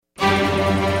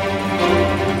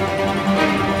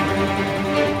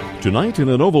Tonight, in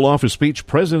an Oval Office speech,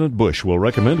 President Bush will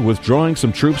recommend withdrawing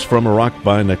some troops from Iraq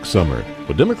by next summer.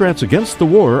 But Democrats against the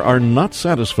war are not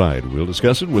satisfied. We'll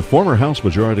discuss it with former House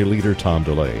Majority Leader Tom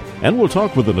DeLay. And we'll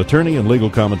talk with an attorney and legal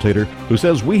commentator who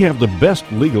says we have the best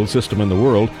legal system in the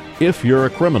world if you're a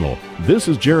criminal. This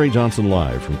is Jerry Johnson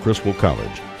Live from Criswell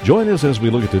College. Join us as we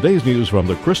look at today's news from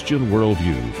the Christian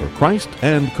worldview for Christ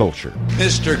and culture.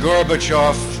 Mr.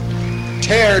 Gorbachev,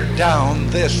 tear down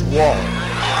this wall.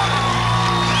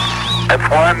 It's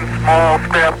one small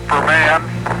step for man,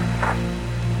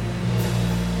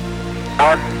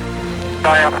 one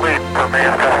giant leap for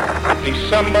mankind.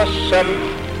 December 7th,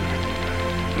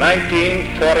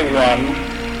 1941,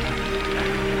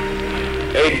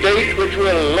 a date which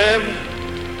will live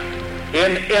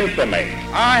in infamy.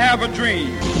 I have a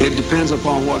dream. It depends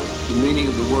upon what the meaning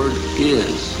of the word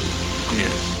is.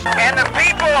 Yes. And the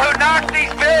people who knock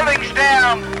these buildings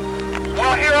down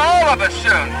will hear all of us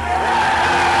soon.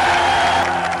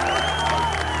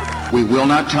 We will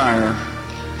not tire,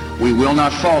 we will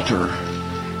not falter,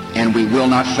 and we will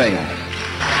not fail.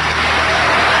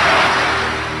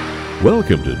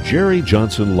 Welcome to Jerry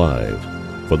Johnson Live.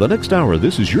 For the next hour,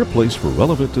 this is your place for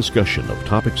relevant discussion of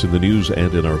topics in the news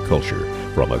and in our culture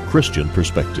from a Christian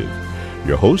perspective.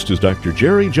 Your host is Dr.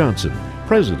 Jerry Johnson,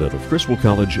 president of Criswell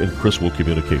College and Criswell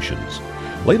Communications.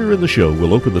 Later in the show,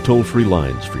 we'll open the toll-free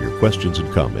lines for your questions and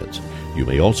comments. You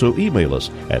may also email us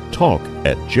at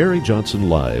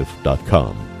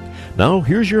talk@jerryjohnsonlive.com. Now,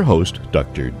 here's your host,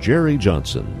 Dr. Jerry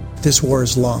Johnson. This war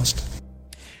is lost.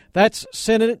 That's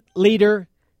Senate Leader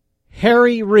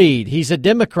Harry Reid. He's a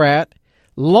Democrat.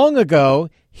 Long ago,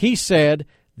 he said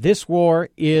this war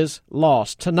is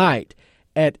lost. Tonight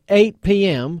at 8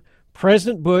 p.m.,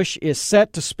 President Bush is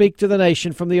set to speak to the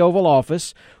nation from the Oval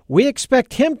Office. We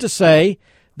expect him to say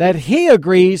that he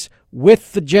agrees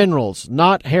with the generals,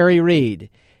 not Harry Reid.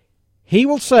 He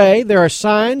will say there are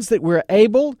signs that we're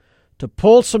able to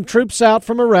pull some troops out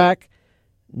from Iraq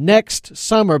next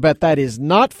summer, but that is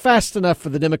not fast enough for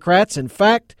the Democrats. In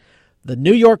fact, the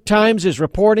New York Times is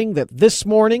reporting that this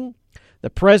morning the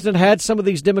president had some of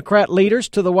these Democrat leaders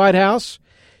to the White House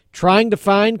trying to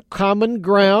find common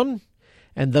ground,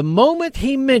 and the moment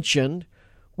he mentioned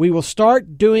we will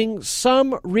start doing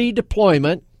some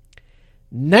redeployment,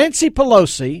 Nancy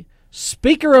Pelosi,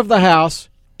 Speaker of the House,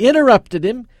 interrupted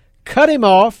him, cut him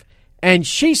off, and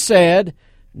she said,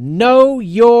 "No,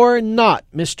 you're not,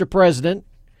 Mr. President.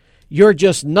 You're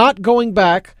just not going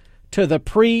back to the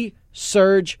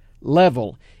pre-surge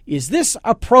level." Is this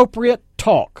appropriate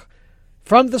talk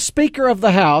from the Speaker of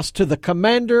the House to the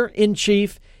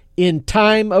Commander-in-Chief in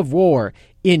time of war?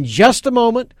 In just a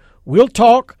moment, we'll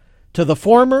talk to the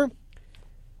former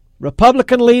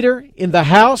Republican leader in the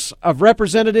House of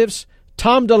Representatives,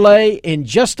 Tom DeLay, in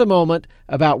just a moment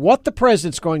about what the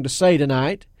president's going to say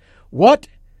tonight, what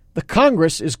the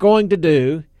Congress is going to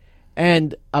do,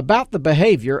 and about the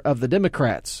behavior of the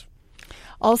Democrats.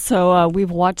 Also, we've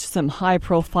watched some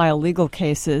high-profile legal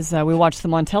cases. We watch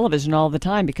them on television all the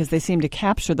time because they seem to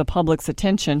capture the public's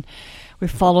attention. We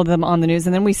follow them on the news,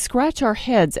 and then we scratch our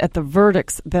heads at the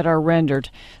verdicts that are rendered.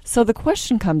 So the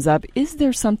question comes up, is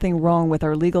there something wrong with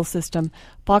our legal system?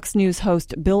 Fox News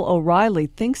host Bill O'Reilly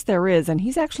thinks there is, and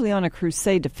he's actually on a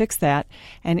crusade to fix that.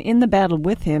 And in the battle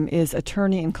with him is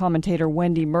attorney and commentator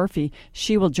Wendy Murphy.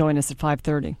 She will join us at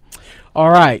 5:30.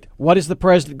 All right. What is the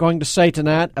president going to say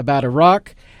tonight about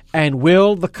Iraq, and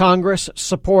will the Congress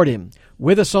support him?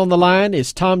 With us on the line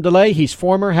is Tom DeLay. He's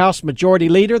former House Majority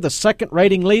Leader, the second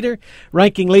ranking leader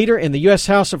in the U.S.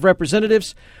 House of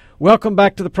Representatives. Welcome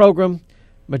back to the program,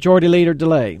 Majority Leader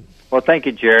DeLay. Well, thank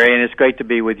you, Jerry, and it's great to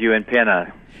be with you in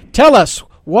Penna. Tell us,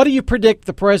 what do you predict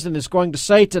the president is going to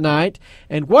say tonight,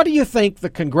 and what do you think the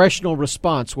congressional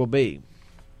response will be?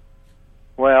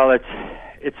 Well,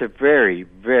 it's a very,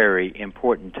 very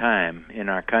important time in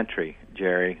our country,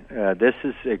 Jerry. This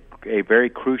is a very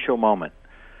crucial moment.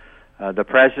 The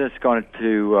president's going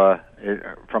to,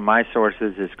 from my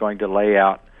sources, is going to lay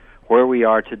out where we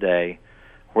are today,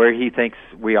 where he thinks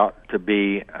we ought to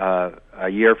be a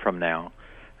year from now,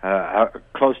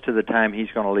 close to the time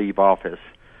he's going to leave office.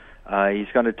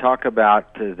 He's going to talk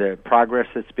about the progress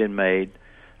that's been made,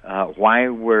 why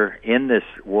we're in this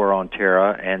war on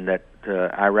terror, and that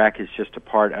Iraq is just a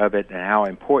part of it, and how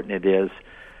important it is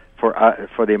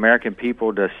for the American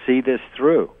people to see this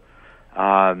through.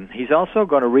 He's also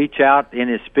going to reach out in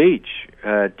his speech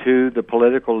to the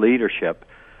political leadership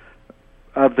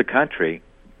of the country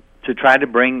to try to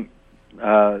bring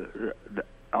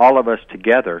all of us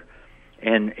together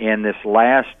in this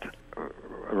last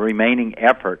remaining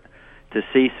effort to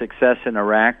see success in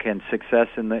Iraq and success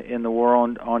in the war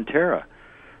on terror.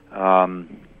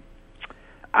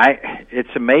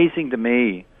 It's amazing to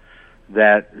me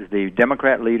that the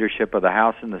Democrat leadership of the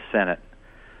House and the Senate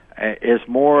is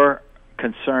more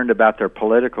concerned about their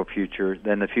political future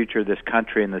than the future of this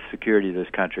country and the security of this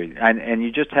country. And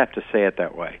you just have to say it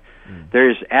that way. There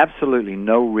is absolutely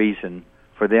no reason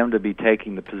for them to be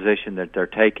taking the position that they're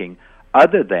taking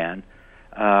other than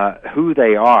who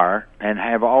they are and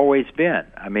have always been.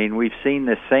 I mean, we've seen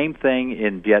the same thing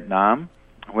in Vietnam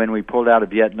when we pulled out of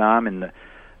Vietnam and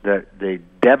the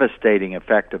devastating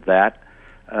effect of that.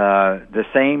 The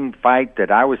same fight that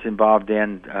I was involved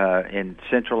in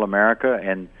Central America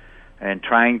and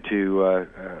trying to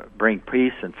bring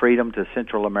peace and freedom to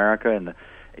Central America. And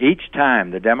each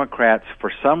time the Democrats,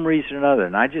 for some reason or another,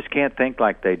 and I just can't think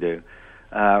like they do,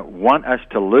 want us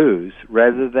to lose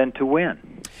rather than to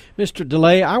win. Mr.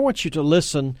 DeLay, I want you to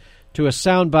listen to a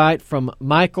soundbite from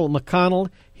Michael McConnell.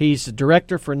 He's the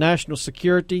Director for National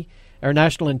Security, or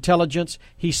National Intelligence.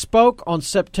 He spoke on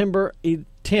September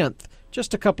 10th,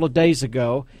 just a couple of days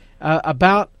ago,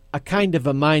 about a kind of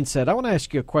a mindset. I want to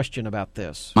ask you a question about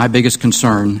this. My biggest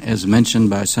concern, as mentioned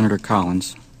by Senator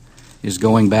Collins, is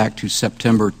going back to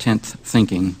September 10th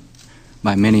thinking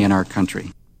by many in our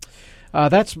country.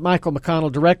 That's Michael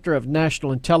McConnell, Director of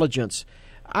National Intelligence.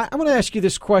 I want to ask you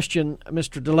this question,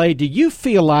 Mr. DeLay. Do you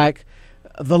feel like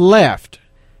the left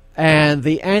and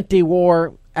the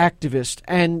anti-war activists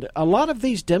and a lot of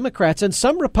these Democrats and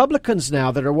some Republicans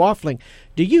now that are waffling,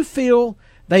 do you feel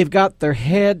they've got their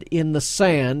head in the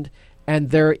sand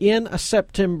and they're in a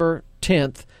September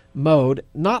 10th mode,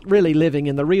 not really living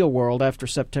in the real world after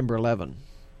September 11?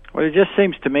 Well, it just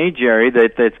seems to me, Jerry,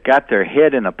 that it's got their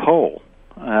head in a pole.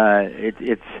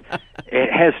 It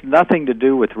has nothing to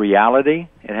do with reality.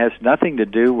 It has nothing to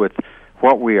do with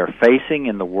what we are facing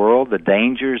in the world, the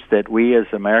dangers that we as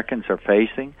Americans are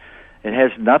facing. It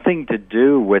has nothing to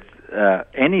do with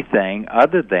anything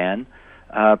other than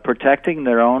protecting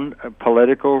their own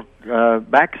political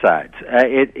backsides.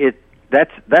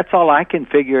 That's all I can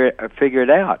figure it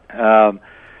out.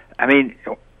 I mean,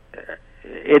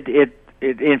 it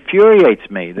infuriates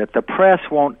me that the press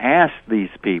won't ask these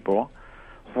people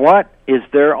what is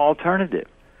their alternative.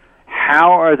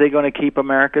 How are they going to keep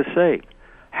America safe?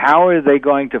 How are they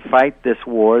going to fight this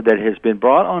war that has been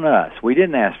brought on us? We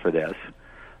didn't ask for this.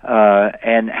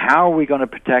 And how are we going to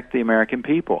protect the American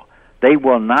people? They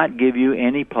will not give you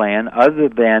any plan other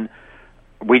than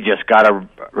we just got to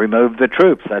remove the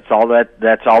troops. That's all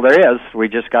there is. We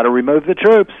just got to remove the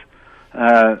troops.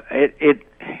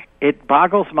 It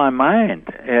boggles my mind.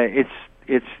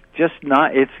 It's just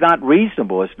not. It's not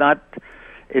reasonable. It's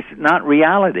not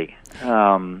reality.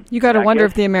 You got to wonder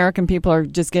if the American people are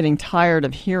just getting tired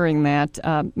of hearing that.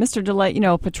 Mr. DeLay,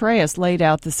 Petraeus laid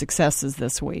out the successes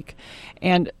this week,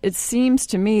 and it seems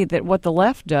to me that what the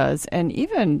left does, and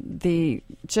even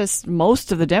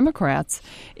most of the Democrats,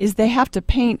 is they have to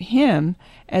paint him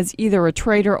as either a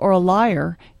traitor or a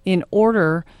liar in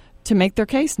order to make their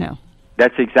case now.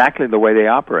 That's exactly the way they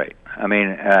operate. I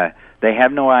mean, they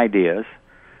have no ideas.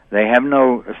 They have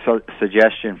no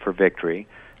suggestion for victory.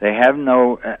 They have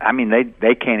no. I mean,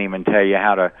 they can't even tell you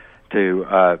how to.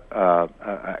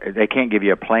 They can't give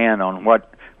you a plan on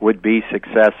what would be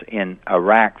success in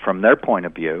Iraq from their point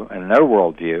of view and their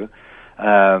worldview.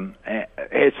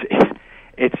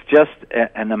 It's just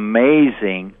an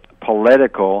amazing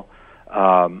political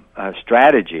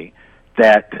strategy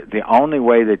that the only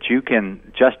way that you can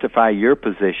justify your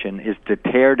position is to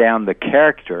tear down the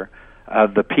character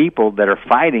of the people that are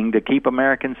fighting to keep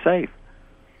Americans safe.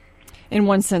 In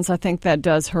one sense, I think that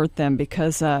does hurt them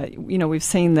because, we've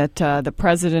seen that the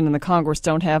president and the Congress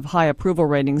don't have high approval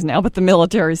ratings now, but the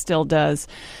military still does.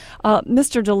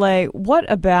 Mr. DeLay, what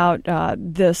about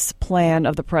this plan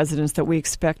of the president's that we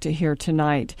expect to hear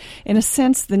tonight? In a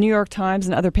sense, the New York Times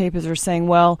and other papers are saying,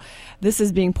 well, this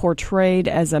is being portrayed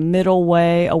as a middle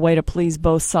way, a way to please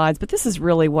both sides, but this is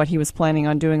really what he was planning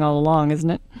on doing all along, isn't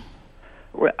it?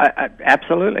 Well,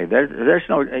 absolutely. There's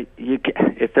no.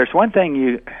 If there's one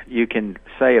thing you can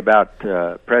say about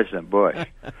President Bush,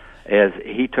 is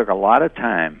he took a lot of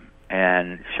time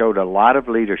and showed a lot of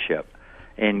leadership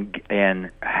in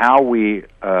how we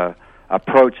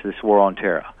approach this war on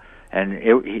terror, and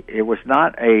it was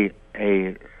not a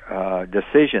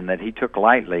decision that he took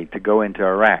lightly to go into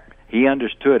Iraq. He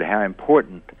understood how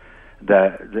important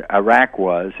the Iraq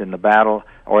was in the battle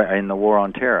or in the war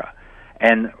on terror,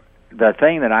 and the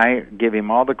thing that I give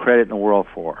him all the credit in the world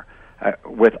for,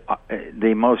 with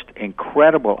the most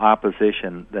incredible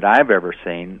opposition that I've ever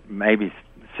seen, maybe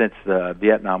since the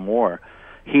Vietnam War,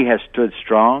 he has stood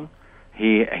strong.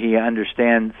 He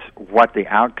understands what the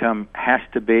outcome has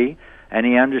to be, and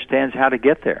he understands how to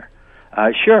get there.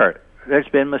 Sure, there's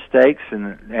been mistakes,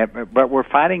 but we're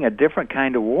fighting a different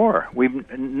kind of war. We've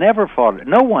never fought.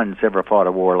 No one's ever fought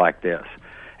a war like this,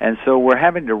 and so we're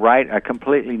having to write a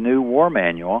completely new war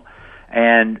manual.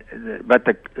 But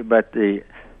the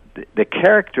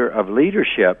character of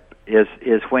leadership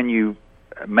is when you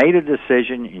made a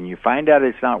decision and you find out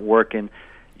it's not working,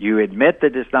 you admit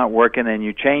that it's not working, and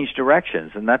you change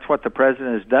directions, and that's what the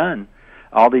president has done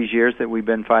all these years that we've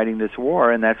been fighting this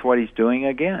war, and that's what he's doing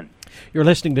again. You're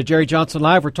listening to Jerry Johnson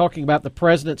Live. We're talking about the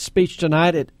president's speech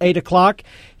tonight at 8 o'clock.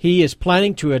 He is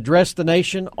planning to address the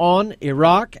nation on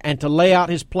Iraq and to lay out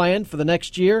his plan for the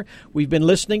next year. We've been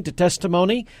listening to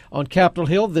testimony on Capitol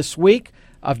Hill this week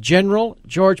of General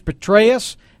George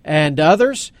Petraeus and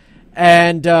others.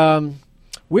 And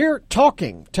we're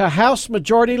talking to House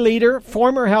Majority Leader,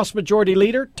 former House Majority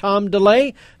Leader Tom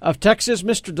DeLay of Texas.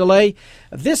 Mr. DeLay,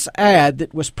 this ad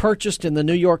that was purchased in the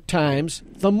New York Times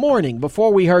the morning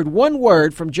before we heard one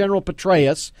word from General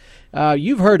Petraeus,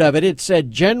 you've heard of it. It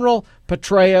said General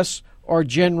Petraeus or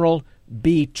General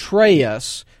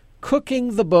Betrayus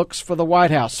cooking the books for the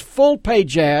White House.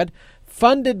 Full-page ad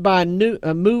funded by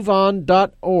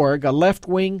MoveOn.org, a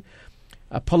left-wing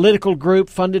a political group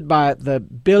funded by the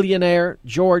billionaire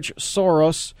George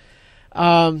Soros.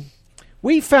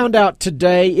 We found out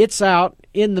today, it's out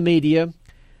in the media,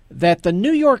 that the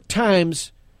New York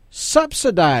Times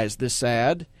subsidized this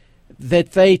ad,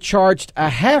 that they charged a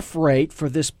half rate for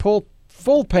this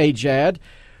full-page ad.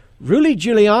 Rudy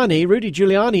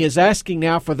Giuliani is asking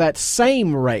now for that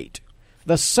same rate,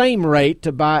 the same rate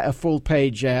to buy a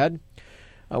full-page ad.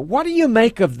 What do you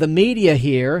make of the media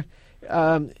here?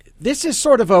 This is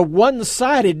sort of a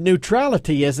one-sided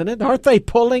neutrality, isn't it? Aren't they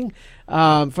pulling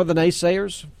for the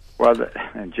naysayers? Well,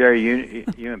 Jerry,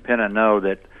 you and Penna know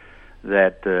that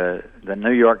the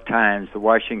New York Times, the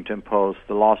Washington Post,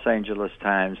 the Los Angeles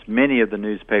Times, many of the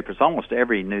newspapers, almost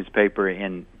every newspaper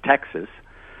in Texas,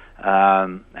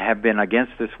 have been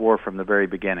against this war from the very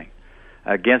beginning,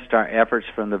 against our efforts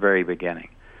from the very beginning.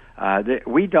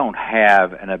 We don't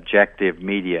have an objective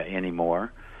media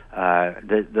anymore.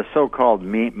 The so-called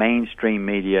mainstream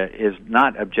media is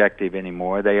not objective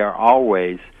anymore. They are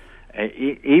always,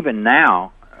 even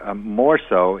now, more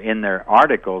so in their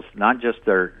articles, not just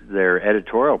their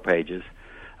editorial pages,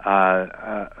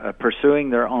 pursuing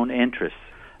their own interests.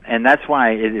 And that's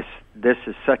why this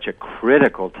is such a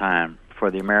critical time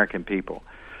for the American people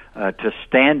to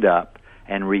stand up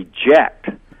and reject.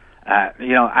 I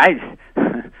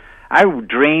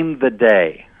dreamed the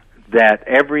day that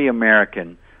every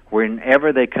American,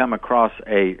 whenever they come across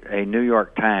a New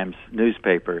York Times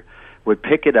newspaper, would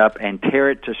pick it up and tear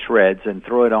it to shreds and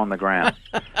throw it on the ground.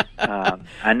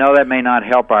 I know that may not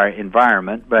help our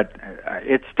environment, but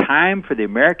it's time for the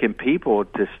American people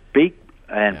to speak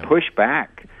and push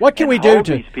back. What can we do hold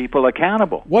to these people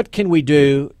accountable? What can we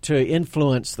do to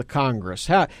influence the Congress?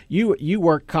 How you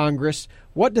work Congress?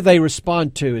 What do they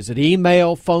respond to? Is it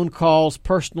email, phone calls,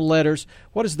 personal letters?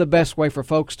 What is the best way for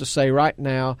folks to say right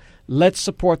now, let's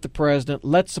support the president,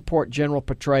 let's support General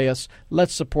Petraeus,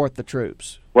 let's support the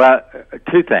troops? Well,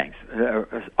 two things.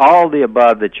 All the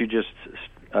above that you just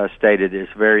stated is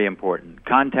very important.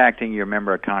 Contacting your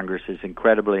member of Congress is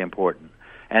incredibly important.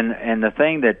 And the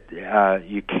thing that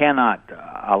you cannot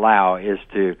allow is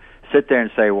to sit there and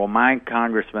say, well, my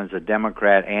congressman's a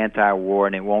Democrat, anti-war,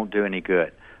 and it won't do any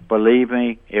good. Believe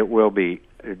me, it will do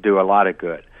a lot of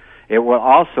good. It will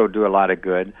also do a lot of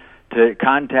good to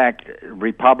contact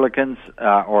Republicans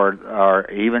or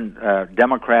even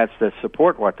Democrats that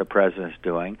support what the president's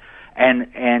doing,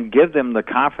 and give them the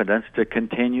confidence to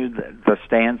continue the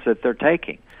stance that they're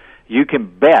taking. You can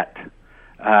bet,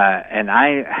 and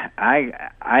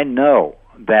I know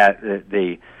that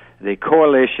the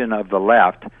coalition of the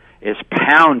left is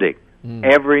pounding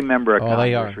every member of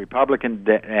Congress, Republican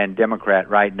and Democrat,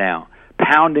 right now,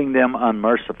 pounding them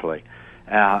unmercifully.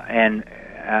 And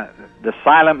the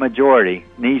silent majority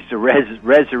needs to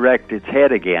resurrect its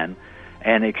head again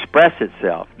and express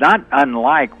itself, not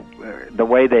unlike the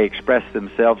way they expressed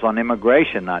themselves on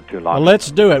immigration not too long ago. Well,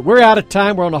 let's do it. We're out of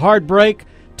time. We're on a hard break.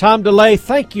 Tom DeLay,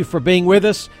 thank you for being with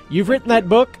us. You've written that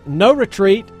book, No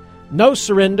Retreat, No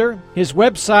Surrender. His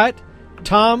website,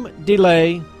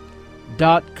 TomDeLay.com.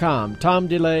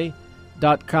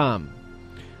 TomDeLay.com.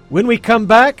 When we come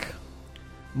back,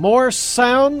 more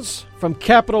sounds from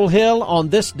Capitol Hill on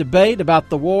this debate about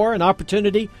the war, an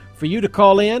opportunity for you to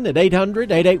call in at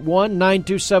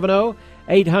 800-881-9270,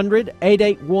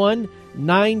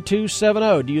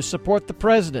 800-881-9270. Do you support the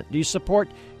president? Do you support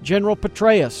General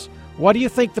Petraeus? What do you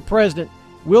think the president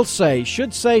will say,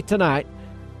 should say tonight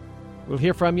We'll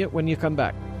hear from you when you come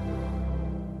back.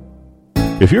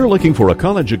 If you're looking for a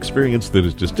college experience that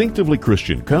is distinctively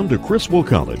Christian, come to Criswell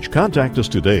College. Contact us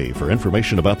today for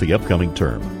information about the upcoming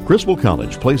term. Criswell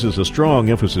College places a strong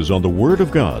emphasis on the Word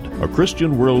of God, a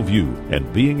Christian worldview,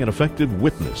 and being an effective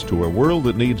witness to a world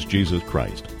that needs Jesus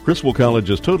Christ. Criswell College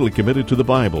is totally committed to the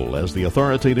Bible as the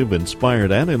authoritative,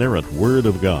 inspired, and inerrant Word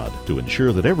of God to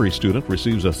ensure that every student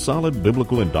receives a solid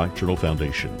biblical and doctrinal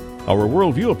foundation. Our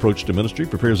worldview approach to ministry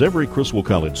prepares every Criswell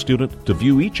College student to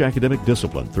view each academic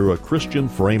discipline through a Christian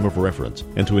frame of reference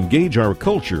and to engage our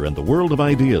culture and the world of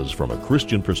ideas from a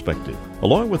Christian perspective.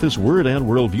 Along with this word and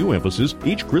worldview emphasis,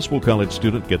 each Criswell College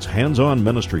student gets hands-on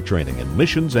ministry training in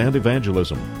missions and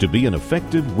evangelism to be an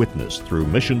effective witness through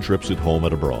mission trips at home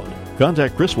and abroad.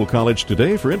 Contact Criswell College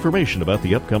today for information about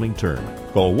the upcoming term.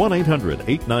 Call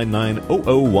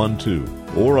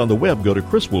 1-800-899-0012 or on the web go to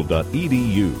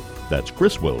criswell.edu. That's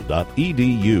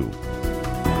criswell.edu.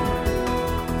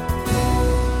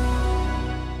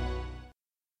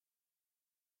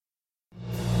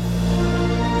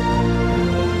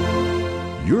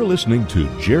 You're listening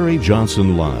to Jerry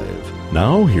Johnson Live.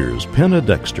 Now here's Penna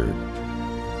Dexter.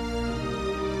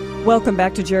 Welcome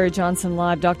back to Jerry Johnson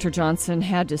Live. Dr. Johnson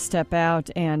had to step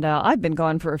out, and I've been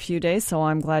gone for a few days, so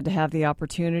I'm glad to have the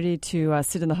opportunity to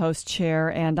sit in the host chair.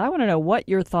 And I want to know what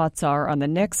your thoughts are on the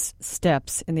next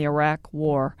steps in the Iraq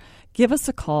War. Give us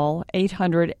a call,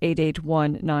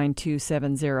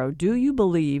 800-881-9270. Do you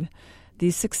believe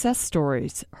these success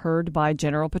stories heard by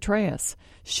General Petraeus?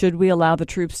 Should we allow the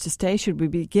troops to stay? Should we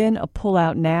begin a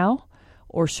pullout now,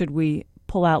 or should we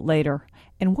pull out later?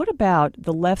 And what about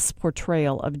the left's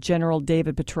portrayal of General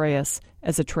David Petraeus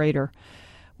as a traitor?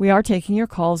 We are taking your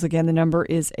calls. Again, the number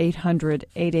is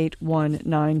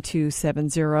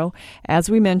 800-881-9270. As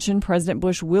we mentioned, President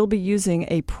Bush will be using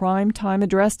a prime-time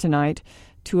address tonight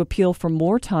to appeal for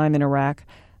more time in Iraq.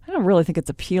 I don't really think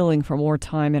it's appealing for more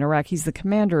time in Iraq. He's the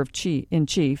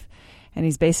commander-in-chief, and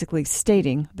he's basically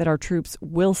stating that our troops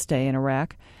will stay in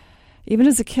Iraq. Even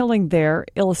as the killing there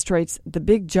illustrates the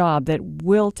big job that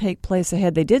will take place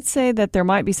ahead. They did say that there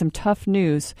might be some tough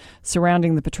news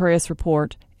surrounding the Petraeus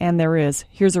report, and there is.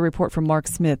 Here's a report from Mark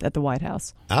Smith at the White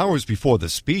House. Hours before the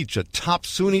speech, a top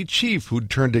Sunni chief who'd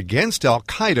turned against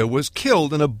al-Qaeda was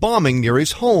killed in a bombing near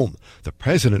his home. The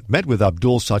president met with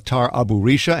Abdul Sattar Abu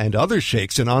Risha and other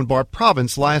sheikhs in Anbar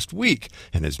province last week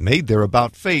and has made their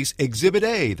about-face Exhibit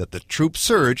A that the troop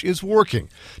surge is working.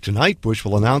 Tonight, Bush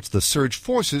will announce the surge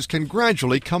forces can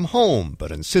gradually come home,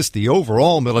 but insist the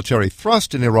overall military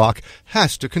thrust in Iraq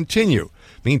has to continue.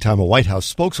 Meantime, a White House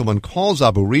spokeswoman calls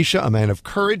Abu Risha a man of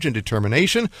courage and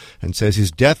determination and says his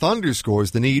death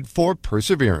underscores the need for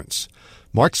perseverance.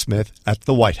 Mark Smith at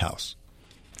the White House.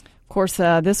 Of course,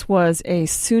 this was a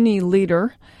Sunni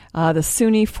leader. The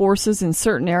Sunni forces in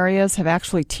certain areas have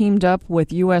actually teamed up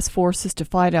with U.S. forces to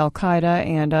fight al-Qaeda,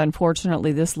 and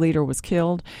unfortunately this leader was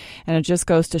killed. And it just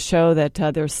goes to show that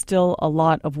there's still a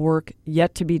lot of work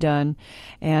yet to be done.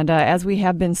 And as we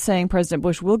have been saying, President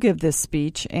Bush will give this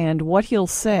speech, and what he'll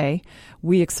say,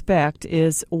 we expect,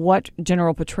 is what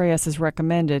General Petraeus has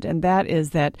recommended, and that is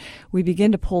that we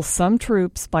begin to pull some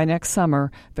troops by next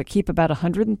summer, but keep about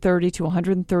 130 to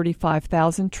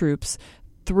 135,000 troops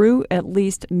through at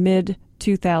least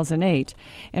mid-2008.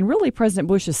 And really, President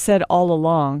Bush has said all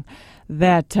along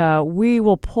that we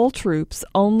will pull troops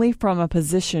only from a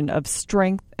position of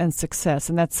strength and success.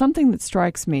 And that's something that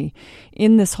strikes me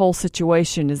in this whole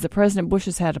situation, is that President Bush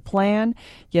has had a plan.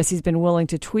 Yes, he's been willing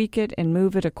to tweak it and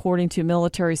move it according to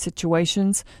military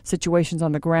situations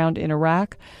on the ground in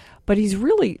Iraq. But he's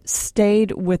really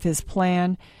stayed with his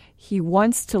plan. He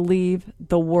wants to leave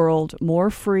the world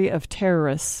more free of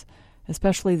terrorists,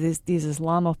 especially these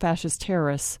Islamo-fascist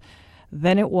terrorists,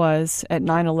 than it was at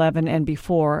 9/11 and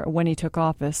before when he took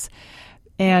office.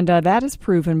 And that is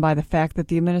proven by the fact that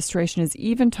the administration is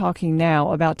even talking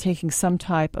now about taking some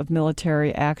type of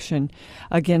military action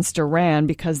against Iran,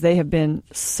 because they have been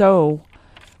so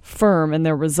firm in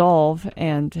their resolve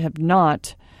and have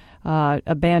not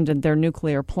abandoned their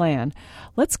nuclear plan.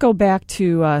 Let's go back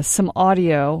to some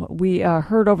audio we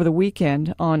heard over the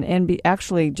weekend on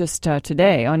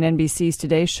today on NBC's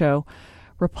Today Show.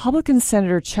 Republican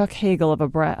Senator Chuck Hagel of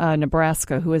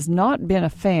Nebraska, who has not been a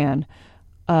fan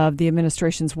of the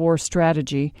administration's war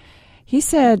strategy, he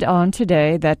said on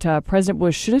Today that President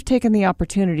Bush should have taken the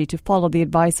opportunity to follow the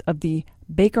advice of the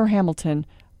Baker Hamilton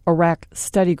Iraq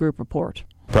Study Group report.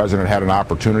 The president had an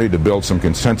opportunity to build some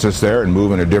consensus there and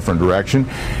move in a different direction.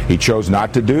 He chose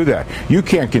not to do that. You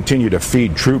can't continue to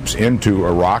feed troops into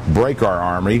Iraq, break our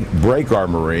army, break our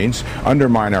Marines,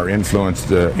 undermine our influence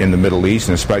in the Middle East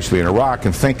and especially in Iraq,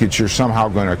 and think that you're somehow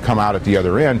going to come out at the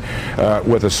other end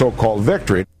with a so-called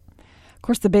victory. Of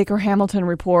course, the Baker-Hamilton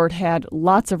report had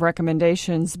lots of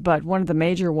recommendations, but one of the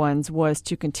major ones was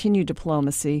to continue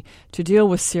diplomacy, to deal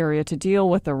with Syria, to deal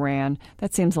with Iran.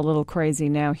 That seems a little crazy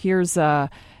now. Here's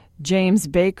James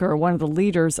Baker, one of the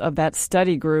leaders of that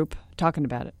study group, talking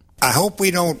about it. I hope we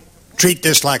don't treat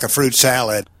this like a fruit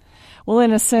salad. Well,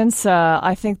 in a sense,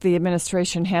 I think the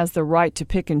administration has the right to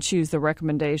pick and choose the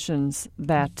recommendations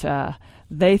that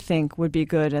they think would be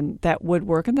good and that would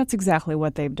work, and that's exactly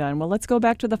what they've done. Well, let's go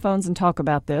back to the phones and talk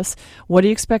about this. What do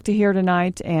you expect to hear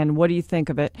tonight, and what do you think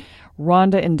of it?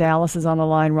 Rhonda in Dallas is on the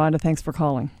line. Rhonda, thanks for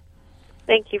calling.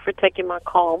 Thank you for taking my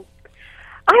call.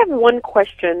 I have one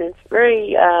question. It's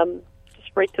very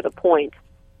straight to the point.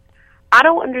 I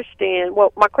don't understand.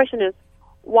 Well, my question is,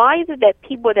 why is it that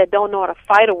people that don't know how to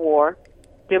fight a war,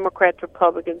 Democrats,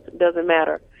 Republicans, it doesn't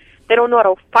matter, they don't know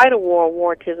how to fight a war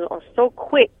are so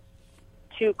quick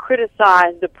to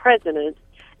criticize the president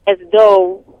as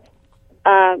though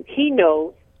he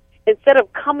knows, instead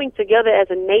of coming together as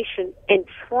a nation and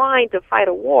trying to fight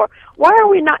a war? Why are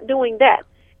we not doing that?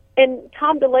 And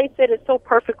Tom DeLay said it so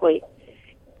perfectly.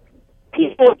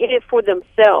 People are in it for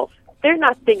themselves. They're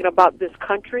not thinking about this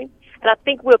country. And I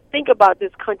think we'll think about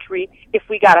this country if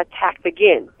we got attacked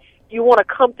again. You want to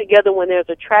come together when there's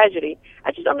a tragedy.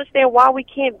 I just understand why we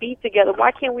can't be together.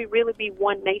 Why can't we really be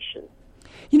one nation?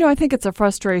 You know, I think it's a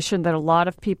frustration that a lot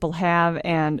of people have,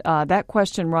 and that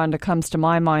question, Rhonda, comes to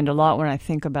my mind a lot when I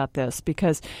think about this,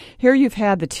 because here you've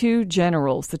had the two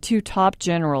top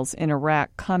generals in Iraq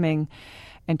coming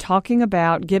and talking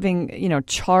about giving,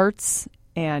 charts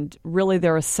and really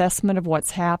their assessment of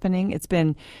what's happening.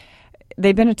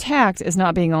 They've been attacked as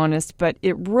not being honest, but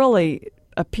it really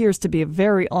appears to be a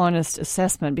very honest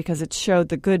assessment because it showed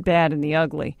the good, bad, and the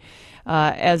ugly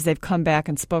as they've come back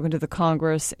and spoken to the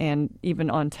Congress and even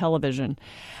on television.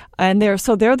 And they're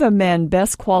the men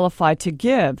best qualified to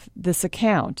give this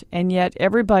account, and yet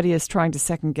everybody is trying to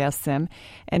second-guess them.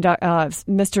 And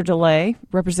Mr. DeLay,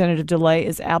 Representative DeLay,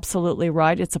 is absolutely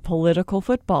right. It's a political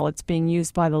football. It's being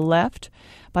used by the left,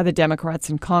 by the Democrats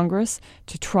in Congress,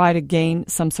 to try to gain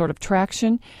some sort of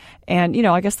traction. And,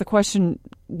 I guess the question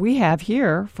we have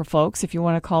here for folks, if you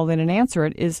want to call in and answer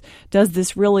it, is, does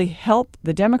this really help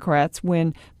the Democrats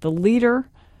when the leader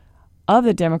of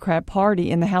the Democrat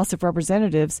Party in the House of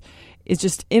Representatives is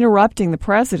just interrupting the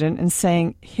president and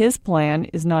saying his plan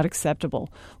is not acceptable?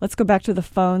 Let's go back to the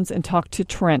phones and talk to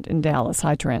Trent in Dallas.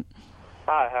 Hi, Trent.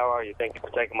 Hi, how are you? Thank you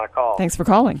for taking my call. Thanks for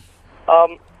calling.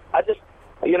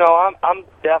 I'm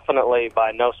definitely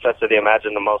by no stretch of the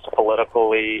imagination the most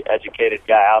politically educated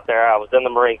guy out there. I was in the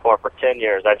Marine Corps for 10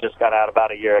 years. I just got out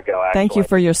about a year ago, actually. Thank you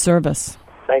for your service.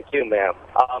 Thank you, ma'am.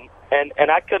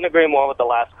 And I couldn't agree more with the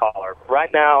last caller. Right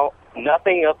now,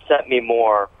 nothing upset me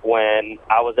more when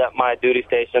I was at my duty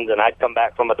stations and I'd come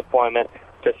back from a deployment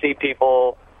to see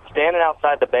people standing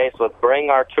outside the base with bring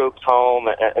our troops home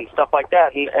and stuff like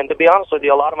that. And to be honest with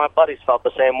you, a lot of my buddies felt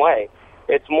the same way.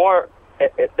 It's more...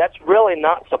 that's really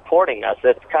not supporting us.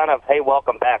 It's kind of, hey,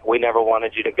 welcome back. We never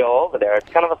wanted you to go over there.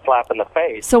 It's kind of a slap in the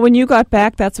face. So when you got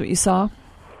back, that's what you saw?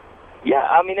 Yeah,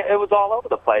 I mean, it was all over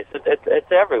the place.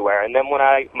 It's everywhere. And then when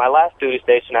my last duty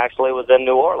station actually was in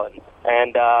New Orleans,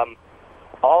 and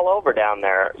all over down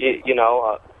there,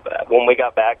 when we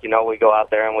got back, we go out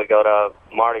there and we go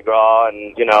to Mardi Gras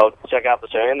and, check out the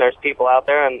show. And there's people out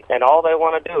there, and all they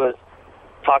want to do is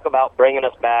talk about bringing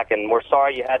us back, and we're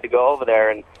sorry you had to go over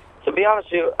there. And to be honest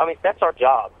with you, I mean, that's our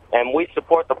job. And we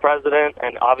support the president,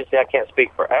 and obviously I can't speak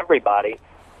for everybody,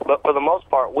 but for the most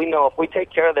part, we know if we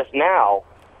take care of this now,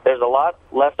 there's a lot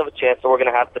less of a chance that we're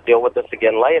going to have to deal with this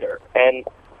again later. And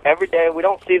every day, we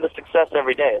don't see the success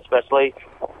every day, especially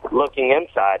looking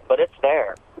inside, but it's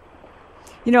there.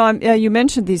 You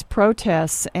mentioned these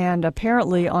protests, and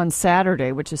apparently on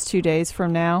Saturday, which is 2 days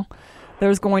from now,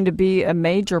 there's going to be a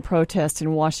major protest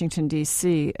in Washington,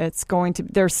 D.C.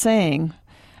 They're saying...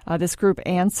 this group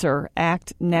Answer,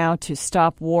 Act Now to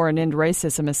Stop War and End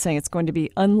Racism, is saying it's going to be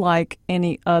unlike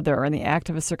any other, and the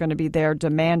activists are going to be there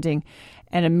demanding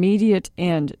an immediate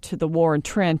end to the war. And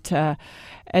Trent,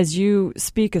 as you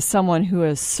speak as someone who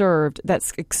has served,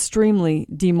 that's extremely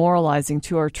demoralizing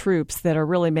to our troops that are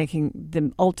really making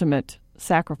the ultimate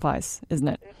sacrifice, isn't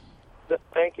it?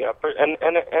 Thank you.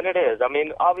 And it is. I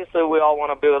mean, obviously we all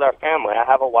want to be with our family. I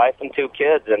have a wife and 2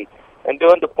 kids, and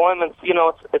doing deployments,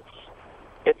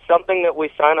 it's something that we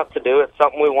sign up to do. It's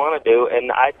something we want to do,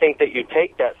 and I think that you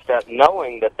take that step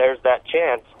knowing that there's that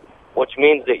chance, which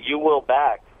means that you will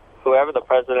back whoever the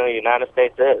President of the United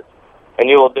States is, and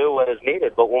you will do what is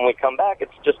needed. But when we come back,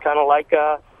 it's just kind of like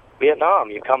Vietnam.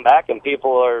 You come back and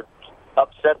people are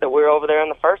upset that we were over there in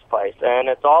the first place, and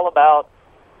it's all about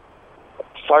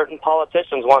certain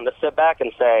politicians wanting to sit back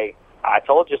and say, I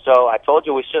told you so, I told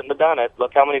you we shouldn't have done it,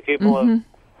 look how many people have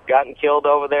gotten killed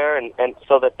over there, and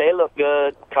so that they look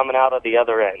good coming out of the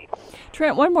other end.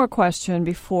 Trent, one more question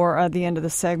before the end of the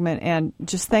segment, and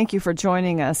just thank you for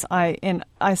joining us.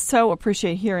 I so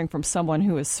appreciate hearing from someone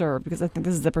who has served, because I think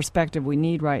this is the perspective we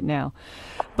need right now.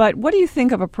 But what do you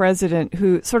think of a president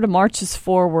who sort of marches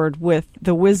forward with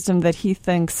the wisdom that he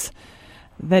thinks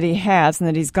that he has and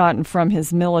that he's gotten from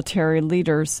his military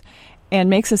leaders, and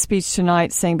makes a speech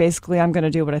tonight saying basically, I'm going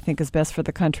to do what I think is best for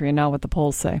the country and not what the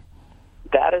polls say?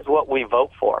 That is what we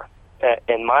vote for.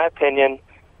 In my opinion,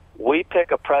 we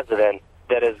pick a president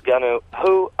that is going to,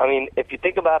 if you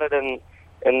think about it in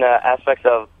the aspects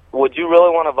of, would you really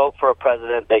want to vote for a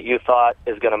president that you thought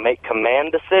is going to make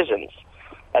command decisions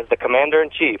as the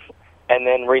commander-in-chief and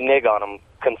then renege on them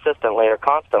consistently or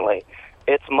constantly?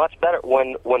 It's much better.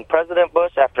 When President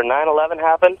Bush, after 9/11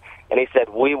 happened, and he said,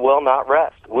 we will not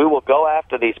rest. We will go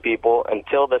after these people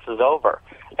until this is over.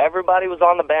 Everybody was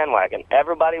on the bandwagon.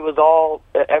 Everybody was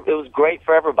it was great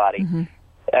for everybody.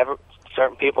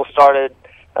 Certain people started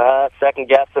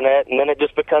second-guessing it, and then it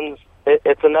just becomes,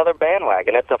 it's another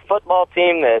bandwagon. It's a football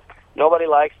team that nobody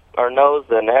likes or knows,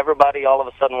 and everybody all of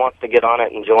a sudden wants to get on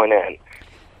it and join in.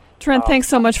 Trent, thanks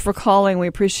so much for calling. We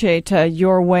appreciate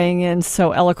your weighing in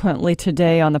so eloquently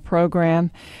today on the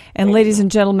program. And ladies and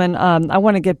gentlemen, I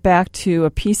want to get back to a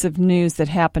piece of news that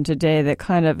happened today that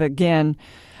kind of, again,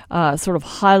 sort of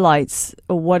highlights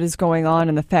what is going on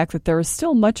and the fact that there is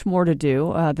still much more to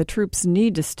do. The troops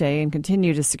need to stay and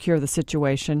continue to secure the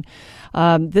situation.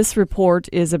 This report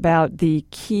is about the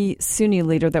key Sunni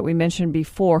leader that we mentioned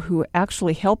before, who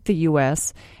actually helped the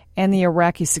U.S. and the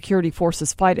Iraqi security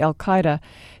forces fight al-Qaeda.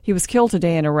 He was killed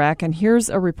today in Iraq, and here's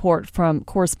a report from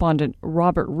correspondent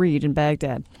Robert Reed in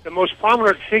Baghdad. The most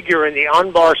prominent figure in the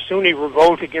Anbar Sunni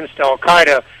revolt against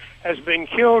al-Qaeda has been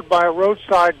killed by a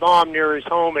roadside bomb near his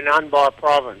home in Anbar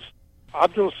province.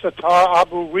 Abdul Sattar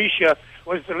Abu Risha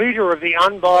was the leader of the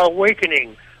Anbar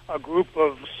Awakening, a group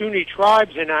of Sunni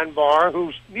tribes in Anbar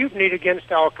who mutinied against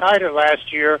al-Qaeda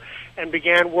last year and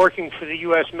began working for the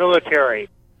U.S. military.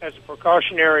 As a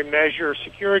precautionary measure,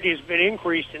 security has been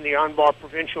increased in the Anbar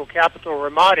provincial capital,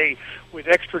 Ramadi, with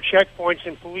extra checkpoints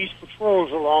and police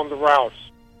patrols along the routes.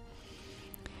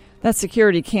 That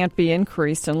security can't be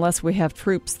increased unless we have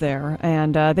troops there,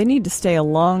 and they need to stay a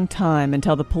long time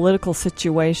until the political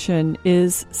situation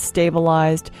is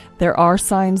stabilized. There are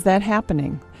signs that's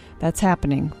happening.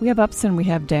 We have ups and we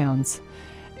have downs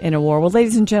in a war. Well,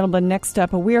 ladies and gentlemen, next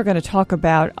up, we are going to talk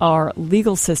about our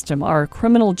legal system, our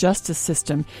criminal justice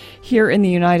system here in the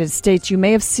United States. You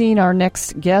may have seen our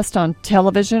next guest on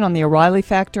television on the O'Reilly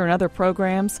Factor and other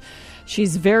programs.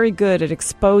 She's very good at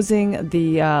exposing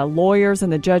the lawyers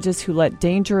and the judges who let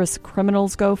dangerous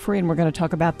criminals go free, and we're going to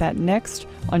talk about that next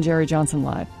on Jerry Johnson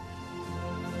Live.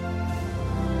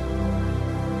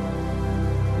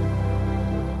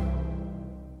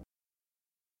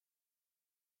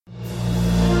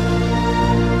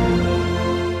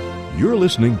 You're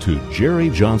listening to Jerry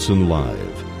Johnson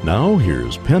Live. Now,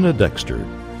 here's Penna Dexter.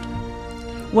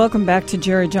 Welcome back to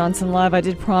Jerry Johnson Live. I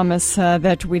did promise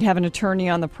that we'd have an attorney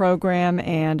on the program,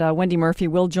 and Wendy Murphy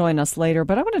will join us later.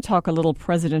 But I want to talk a little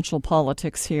presidential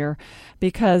politics here,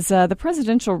 because the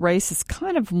presidential race is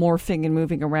kind of morphing and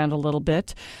moving around a little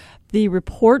bit. The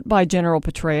report by General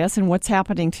Petraeus and what's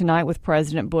happening tonight with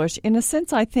President Bush, in a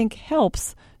sense, I think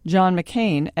helps John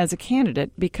McCain as a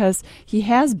candidate, because he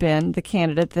has been the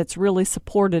candidate that's really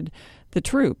supported the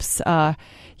troops.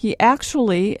 He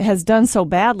actually has done so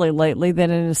badly lately that,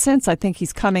 in a sense, I think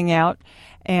he's coming out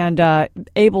and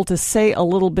able to say a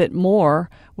little bit more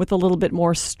with a little bit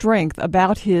more strength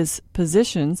about his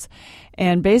positions.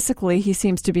 And basically, he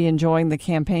seems to be enjoying the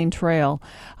campaign trail.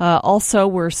 Also,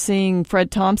 we're seeing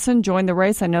Fred Thompson join the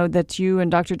race. I know that you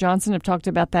and Dr. Johnson have talked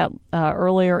about that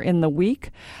earlier in the week.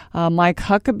 Mike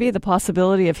Huckabee, the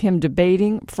possibility of him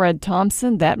debating Fred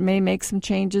Thompson, that may make some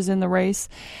changes in the race.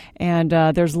 And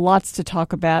there's lots to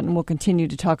talk about, and we'll continue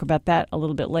to talk about that a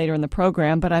little bit later in the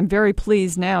program. But I'm very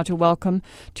pleased now to welcome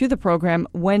to the program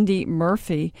Wendy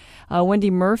Murphy. Wendy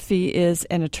Murphy is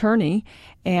an attorney,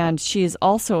 and she has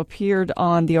also appeared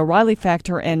on The O'Reilly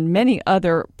Factor and many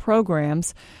other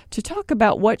programs to talk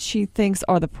about what she thinks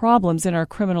are the problems in our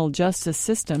criminal justice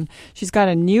system. She's got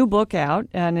a new book out,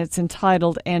 and it's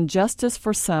entitled And Justice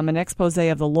for Some, an expose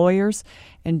of the lawyers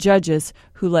and judges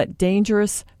who let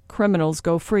dangerous criminals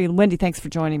go free. Wendy, thanks for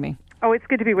joining me. Oh, it's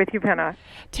good to be with you, Penna.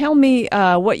 Tell me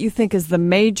what you think is the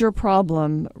major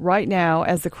problem right now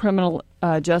as the criminal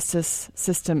justice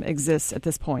system exists at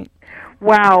this point.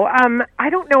 Wow. I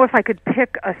don't know if I could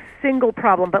pick a single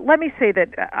problem, but let me say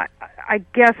that I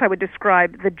guess I would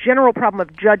describe the general problem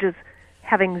of judges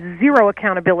having zero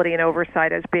accountability and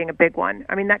oversight as being a big one.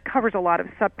 I mean, that covers a lot of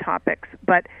subtopics,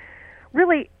 but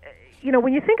really, you know,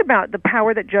 when you think about the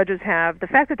power that judges have, the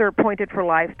fact that they're appointed for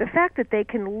life, the fact that they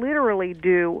can literally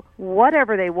do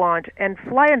whatever they want and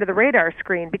fly under the radar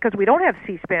screen because we don't have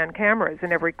C-SPAN cameras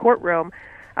in every courtroom,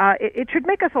 it should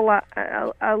make us a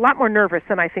lot more nervous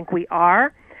than I think we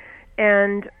are.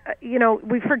 And, you know,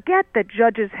 we forget that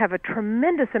judges have a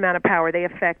tremendous amount of power. They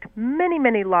affect many,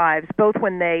 many lives, both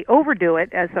when they overdo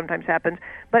it, as sometimes happens,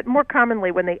 but more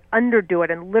commonly when they underdo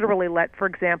it and literally let, for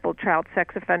example, child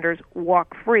sex offenders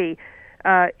walk free.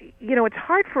 You know, it's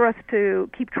hard for us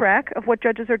to keep track of what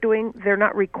judges are doing. They're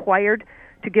not required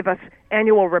to give us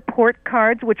annual report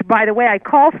cards, which, by the way, I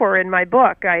call for in my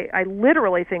book. I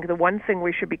literally think the one thing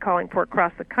we should be calling for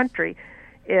across the country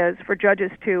is for judges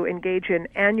to engage in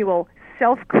annual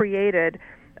self-created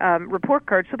report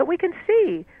cards so that we can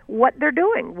see what they're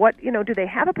doing. What, you know, do they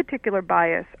have a particular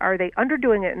bias? Are they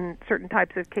underdoing it in certain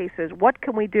types of cases? What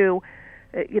can we do,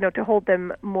 you know, to hold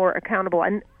them more accountable?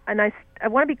 And I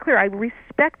want to be clear, I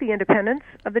respect the independence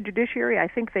of the judiciary. I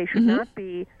think they should not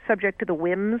be subject to the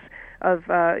whims of,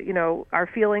 you know, our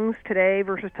feelings today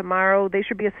versus tomorrow. They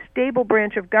should be a stable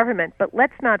branch of government. But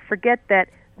let's not forget that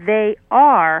they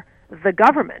are the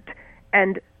government,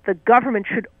 and the government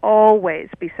should always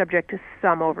be subject to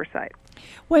some oversight.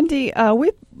 Wendy,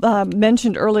 we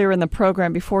mentioned earlier in the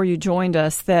program before you joined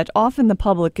us that often the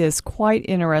public is quite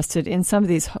interested in some of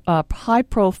these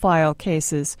high-profile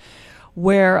cases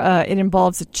where it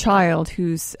involves a child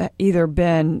who's either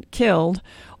been killed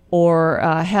or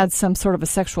had some sort of a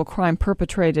sexual crime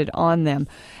perpetrated on them.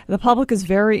 The public is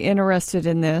very interested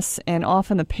in this, and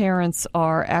often the parents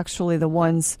are actually the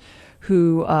ones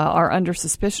who are under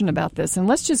suspicion about this. And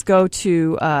let's just go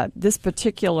to this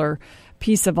particular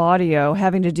piece of audio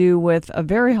having to do with a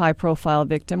very high-profile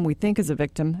victim, we think is a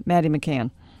victim, Maddie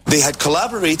McCann. They had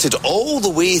collaborated all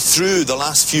the way through the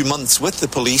last few months with the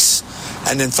police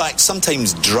and, in fact,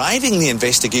 sometimes driving the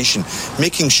investigation,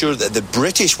 making sure that the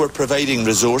British were providing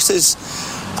resources.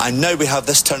 And now we have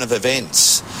this turn of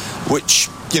events, which,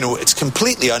 you know, it's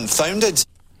completely unfounded.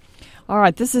 All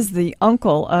right, this is the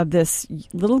uncle of this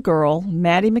little girl,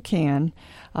 Maddie McCann,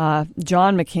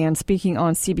 John McCann, speaking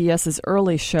on CBS's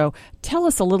Early Show. Tell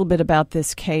us a little bit about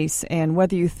this case and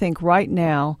whether you think right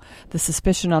now the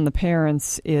suspicion on the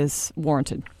parents is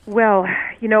warranted. Well,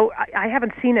 you know, I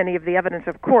haven't seen any of the evidence,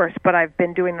 of course, but I've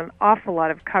been doing an awful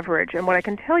lot of coverage. And what I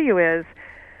can tell you is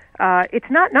it's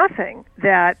not nothing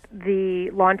that the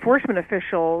law enforcement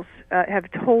officials have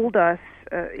told us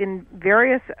in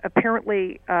various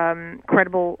apparently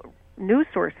credible news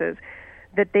sources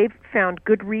that they've found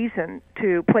good reason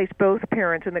to place both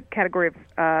parents in the category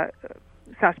of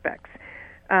suspects.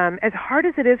 As hard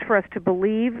as it is for us to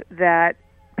believe that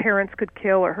parents could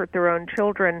kill or hurt their own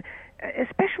children,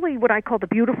 especially what I call the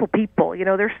beautiful people, you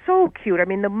know, they're so cute. I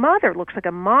mean, the mother looks like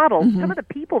a model. Some of the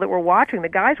people that were watching, the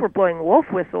guys were blowing wolf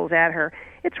whistles at her.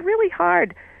 It's really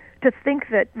hard to think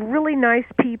that really nice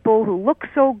people who look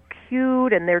so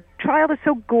cute and their child is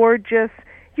so gorgeous,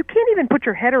 you can't even put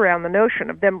your head around the notion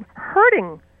of them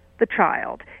hurting the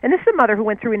child. And this is a mother who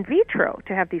went through in vitro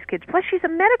to have these kids. Plus, she's a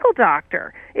medical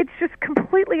doctor. It's just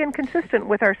completely inconsistent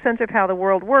with our sense of how the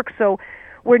world works. So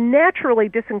we're naturally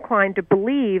disinclined to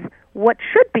believe what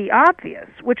should be obvious,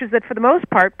 which is that for the most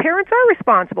part, parents are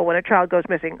responsible when a child goes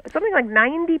missing. Something like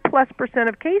 90+%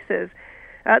 of cases,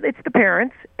 it's the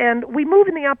parents, and we move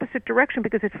in the opposite direction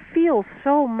because it feels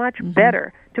so much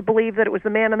better to believe that it was the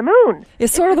man on the moon.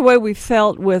 It's sort of the way we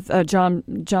felt with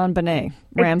JonBenet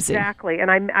Ramsey. Exactly, and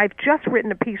I've just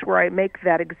written a piece where I make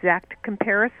that exact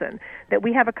comparison, that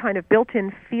we have a kind of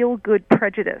built-in feel-good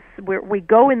prejudice, where we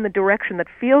go in the direction that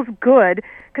feels good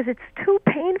because it's too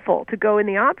painful to go in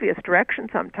the obvious direction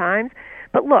sometimes.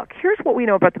 But look, here's what we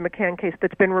know about the McCann case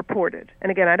that's been reported. And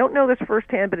again, I don't know this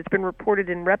firsthand, but it's been reported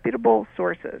in reputable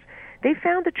sources. They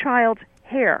found the child's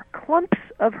hair, clumps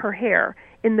of her hair,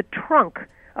 in the trunk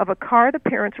of a car the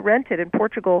parents rented in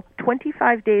Portugal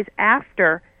 25 days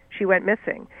after she went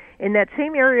missing. In that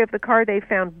same area of the car, they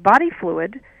found body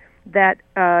fluid that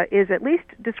is at least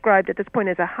described at this point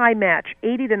as a high match,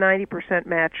 80 to 90%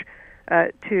 match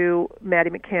to Maddie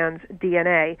McCann's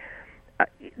DNA.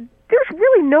 There's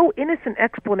really no innocent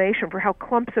explanation for how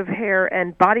clumps of hair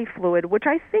and body fluid, which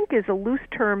I think is a loose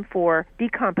term for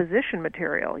decomposition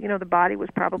material, the body was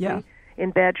probably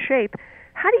in bad shape.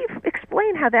 How do you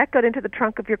explain how that got into the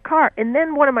trunk of your car? And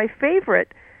then one of my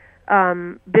favorite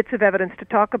bits of evidence to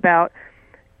talk about,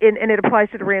 and it applies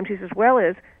to the Ramseys as well,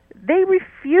 is they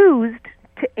refused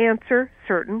to answer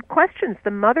certain questions.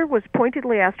 The mother was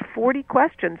pointedly asked 40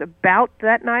 questions about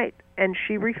that night, and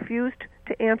she refused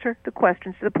to answer the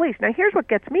questions to the police. Now, here's what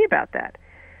gets me about that.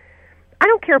 I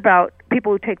don't care about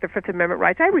people who take their Fifth Amendment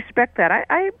rights. I respect that.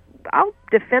 I'll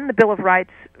defend the Bill of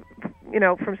Rights,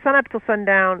 from sunup till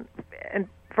sundown and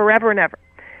forever and ever.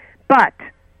 But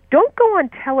don't go on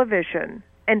television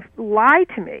and lie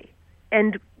to me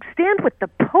and stand with the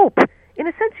Pope, in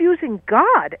a sense using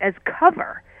God as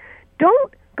cover.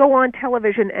 Don't go on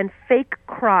television and fake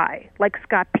cry like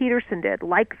Scott Peterson did,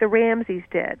 like the Ramseys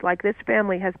did, like this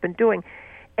family has been doing.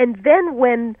 And then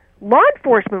when law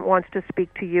enforcement wants to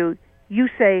speak to you, you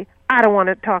say, I don't want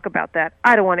to talk about that.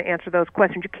 I don't want to answer those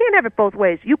questions. You can't have it both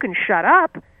ways. You can shut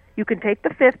up. You can take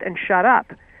the Fifth and shut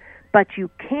up. But you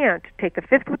can't take the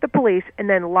Fifth with the police and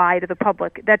then lie to the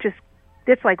public.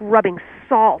 It's like rubbing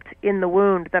salt in the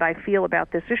wound that I feel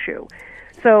about this issue.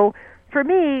 So for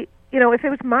me, if it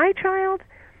was my child,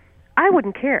 I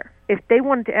wouldn't care. If they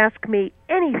wanted to ask me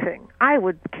anything, I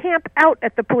would camp out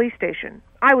at the police station.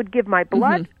 I would give my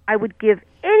blood. I would give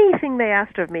anything they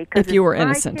asked of me. If you were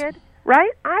innocent. Kid,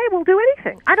 right? I will do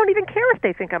anything. I don't even care if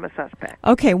they think I'm a suspect.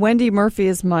 Okay, Wendy Murphy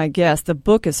is my guest. The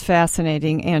book is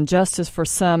fascinating, and Justice for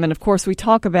Some. And, of course, we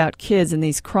talk about kids and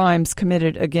these crimes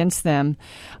committed against them.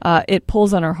 It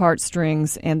pulls on our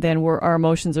heartstrings, and then our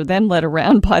emotions are then led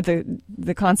around by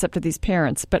the concept of these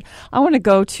parents. But I want to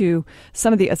go to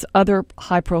some of the other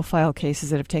high-profile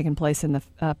cases that have taken place in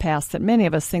the past that many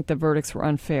of us think the verdicts were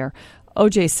unfair.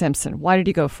 O.J. Simpson, why did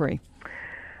he go free?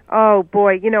 Oh,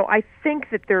 boy. I think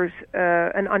that there's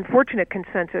an unfortunate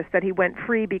consensus that he went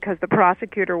free because the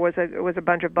prosecutor was a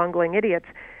bunch of bungling idiots.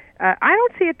 I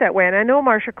don't see it that way, and I know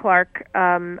Marcia Clark.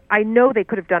 I know they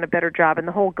could have done a better job, and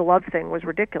the whole glove thing was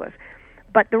ridiculous.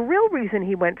 But the real reason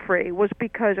he went free was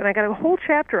because, and I got a whole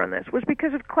chapter on this, was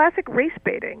because of classic race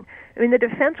baiting. I mean, the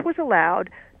defense was allowed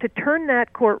to turn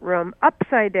that courtroom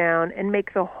upside down and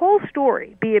make the whole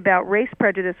story be about race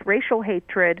prejudice, racial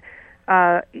hatred.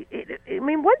 Once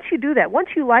you do that, once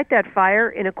you light that fire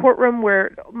in a courtroom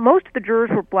where most of the jurors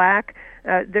were black,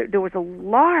 there was a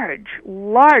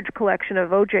large collection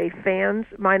of O.J. fans,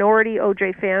 minority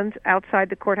O.J. fans outside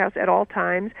the courthouse at all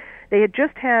times. They had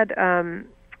just had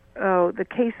the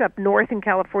case up north in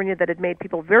California that had made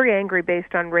people very angry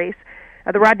based on race,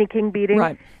 the Rodney King beating.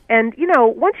 Right. And,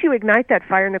 once you ignite that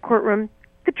fire in the courtroom,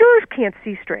 the jurors can't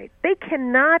see straight. They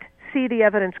cannot see the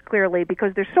evidence clearly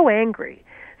because they're so angry.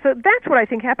 So that's what I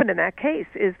think happened in that case,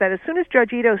 is that as soon as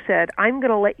Judge Ito said, I'm going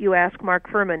to let you ask Mark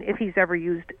Fuhrman if he's ever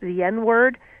used the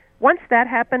N-word, once that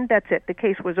happened, that's it. The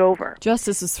case was over.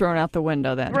 Justice is thrown out the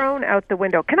window then. Thrown out the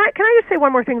window. Can I just say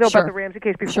one more thing, though, about the Ramsey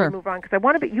case before we move on?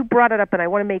 Because you brought it up, and I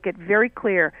want to make it very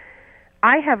clear.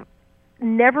 I have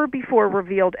never before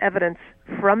revealed evidence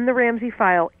from the Ramsey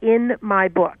file in my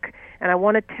book. And I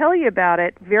want to tell you about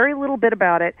it, very little bit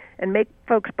about it, and make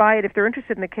folks buy it if they're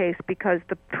interested in the case, because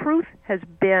the truth has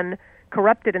been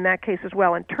corrupted in that case as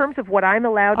well in terms of what I'm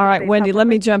allowed to say. All right, Wendy, publicly. let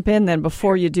me jump in then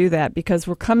before you do that, because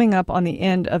we're coming up on the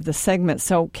end of the segment.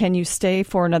 So can you stay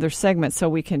for another segment so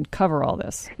we can cover all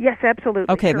this? Yes,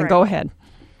 absolutely. Okay, then go ahead.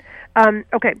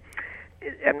 Okay.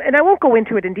 And I won't go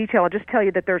into it in detail. I'll just tell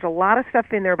you that there's a lot of stuff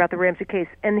in there about the Ramsey case.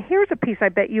 And here's a piece I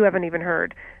bet you haven't even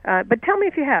heard. But tell me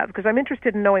if you have, because I'm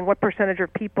interested in knowing what percentage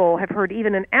of people have heard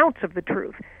even an ounce of the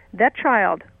truth. That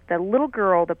child, that little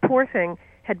girl, the poor thing,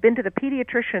 had been to the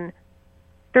pediatrician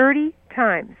 30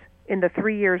 times in the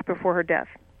 3 years before her death.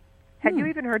 Had you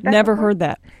even heard that? Never before? heard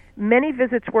that. Many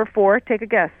visits were for, take a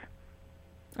guess.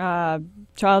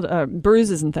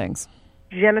 Bruises and things.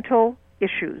 Genital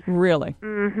issues. Really?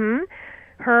 Mm-hmm.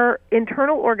 Her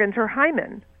internal organs, her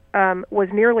hymen, was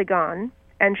nearly gone,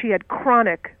 and she had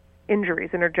chronic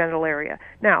injuries in her genital area.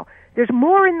 Now, there's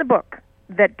more in the book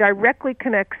that directly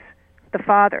connects the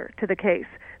father to the case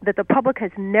that the public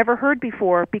has never heard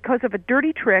before because of a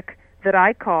dirty trick that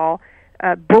I call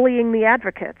bullying the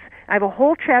advocates. I have a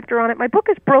whole chapter on it. My book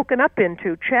is broken up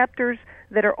into chapters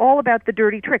that are all about the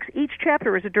dirty tricks. Each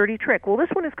chapter is a dirty trick. Well, this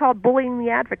one is called Bullying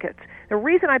the Advocates. The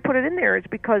reason I put it in there is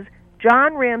because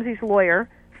John Ramsey's lawyer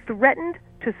threatened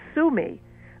to sue me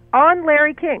on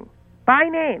Larry King by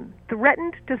name,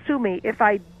 threatened to sue me if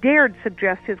I dared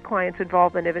suggest his client's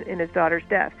involvement in his daughter's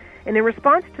death. And in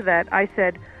response to that, I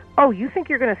said, "Oh, you think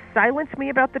you're going to silence me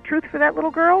about the truth for that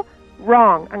little girl?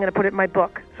 Wrong. I'm going to put it in my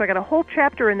book." So I got a whole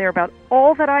chapter in there about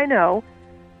all that I know.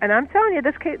 And I'm telling you,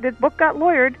 this book got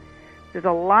lawyered. There's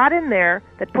a lot in there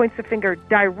that points the finger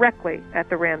directly at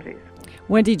the Ramseys.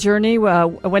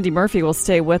 Wendy Murphy will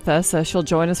stay with us. She'll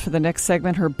join us for the next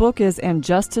segment. Her book is And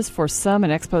Justice for Some,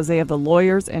 an expose of the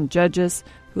lawyers and judges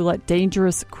who let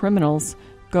dangerous criminals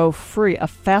go free. A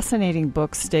fascinating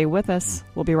book. Stay with us.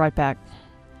 We'll be right back.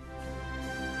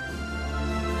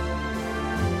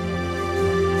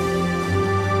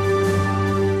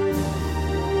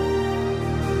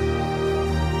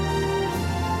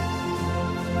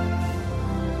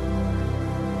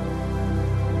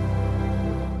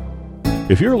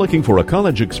 If you're looking for a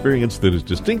college experience that is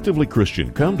distinctively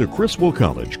Christian, come to Criswell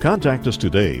College. Contact us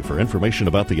today for information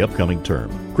about the upcoming term.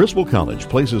 Criswell College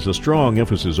places a strong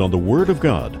emphasis on the Word of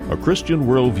God, a Christian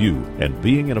worldview, and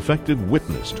being an effective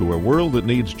witness to a world that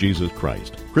needs Jesus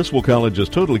Christ. Criswell College is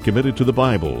totally committed to the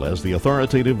Bible as the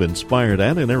authoritative, inspired,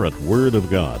 and inerrant Word of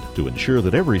God to ensure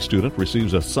that every student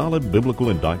receives a solid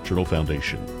biblical and doctrinal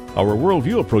foundation. Our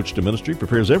worldview approach to ministry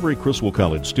prepares every Criswell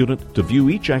College student to view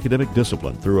each academic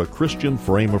discipline through a Christian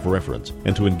frame of reference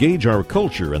and to engage our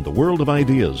culture and the world of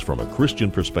ideas from a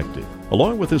Christian perspective.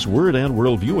 Along with this word and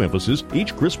worldview emphasis,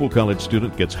 each Criswell College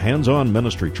student gets hands-on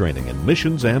ministry training in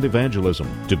missions and evangelism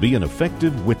to be an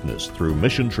effective witness through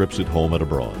mission trips at home and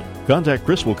abroad. Contact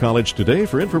Criswell College today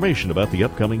for information about the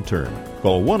upcoming term.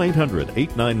 Call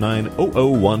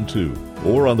 1-800-899-0012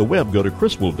 or on the web go to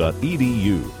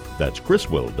criswell.edu. That's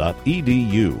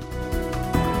criswell.edu.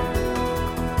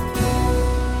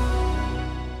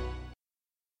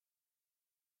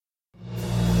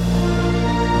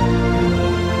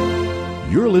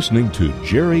 You're listening to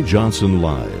Jerry Johnson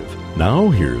Live. Now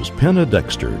here's Penna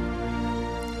Dexter.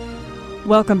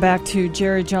 Welcome back to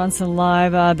Jerry Johnson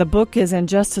Live. The book is And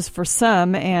Justice for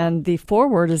Some, and the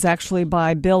foreword is actually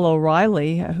by Bill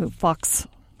O'Reilly, who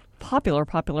popular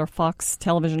Fox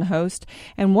television host.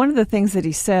 And one of the things that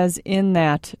he says in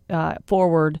that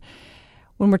foreword,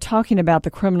 when we're talking about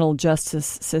the criminal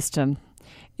justice system,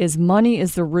 is money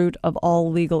is the root of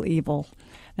all legal evil.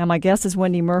 Now, my guest is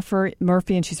Wendy Murphy,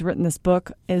 and she's written this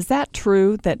book. Is that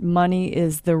true, that money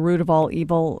is the root of all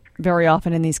evil very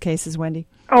often in these cases, Wendy?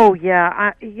 Oh,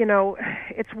 yeah.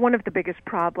 It's one of the biggest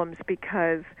problems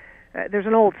because there's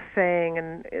an old saying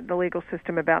in the legal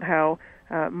system about how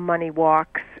money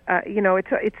walks.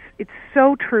 It's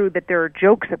so true that there are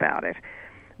jokes about it.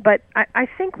 But I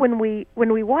think when we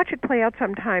watch it play out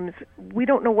sometimes, we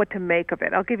don't know what to make of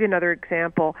it. I'll give you another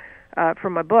example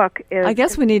from my book. I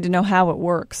guess we need to know how it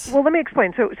works. Well, let me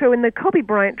explain. So in the Kobe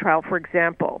Bryant trial, for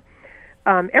example,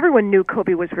 everyone knew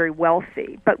Kobe was very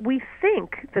wealthy, but we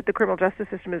think that the criminal justice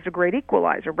system is a great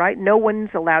equalizer, right? No one's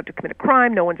allowed to commit a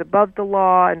crime, no one's above the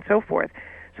law, and so forth.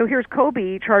 So here's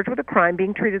Kobe charged with a crime,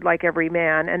 being treated like every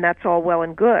man, and that's all well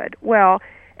and good. Well,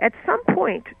 at some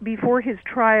point before his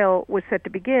trial was set to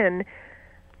begin,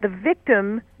 the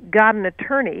victim got an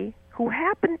attorney who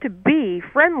happened to be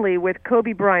friendly with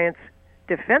Kobe Bryant's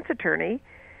defense attorney,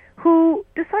 who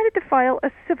decided to file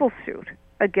a civil suit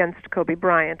against Kobe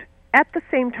Bryant at the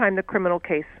same time the criminal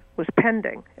case was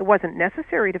pending. It wasn't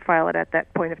necessary to file it at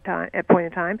that point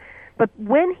in time, but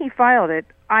when he filed it,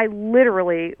 I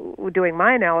literally, doing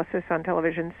my analysis on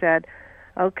television, said,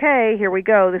 "Okay, here we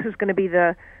go. This is going to be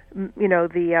the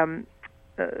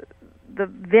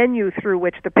venue through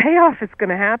which the payoff is going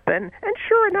to happen." And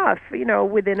sure enough,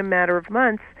 within a matter of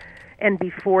months, and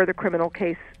before the criminal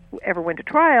case ever went to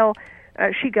trial,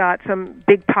 she got some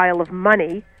big pile of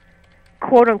money,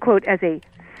 quote unquote, as a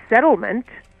settlement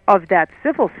of that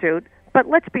civil suit. But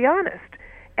let's be honest,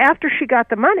 after she got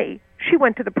the money, she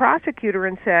went to the prosecutor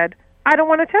and said, "I don't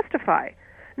want to testify."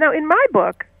 Now, in my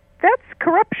book, that's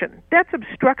corruption. That's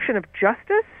obstruction of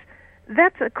justice.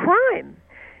 That's a crime.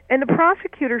 And the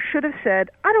prosecutor should have said,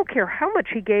 "I don't care how much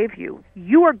he gave you,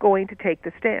 you are going to take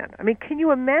the stand." I mean, can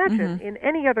you imagine in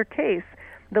any other case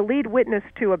the lead witness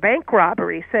to a bank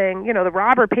robbery saying, "The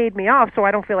robber paid me off, so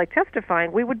I don't feel like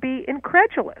testifying"? We would be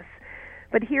incredulous.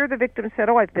 But here the victim said,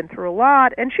 "Oh, I've been through a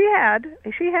lot," and she had.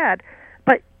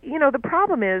 But, the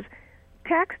problem is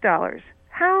tax dollars.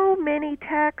 How many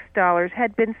tax dollars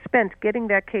had been spent getting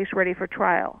that case ready for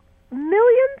trial?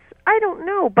 Millions? I don't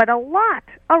know, but a lot,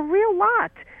 a real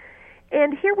lot.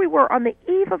 And here we were on the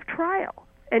eve of trial,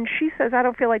 and she says, "I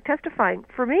don't feel like testifying."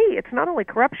 For me, it's not only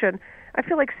corruption. I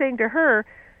feel like saying to her,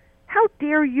 how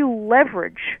dare you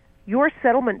leverage your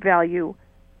settlement value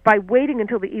by waiting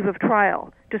until the eve of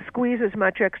trial to squeeze as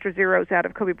much extra zeros out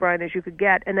of Kobe Bryant as you could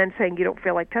get, and then saying you don't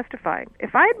feel like testifying.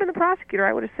 If I had been the prosecutor,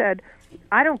 I would have said,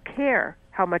 I don't care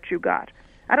how much you got.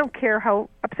 I don't care how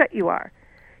upset you are.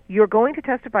 You're going to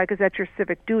testify because that's your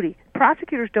civic duty.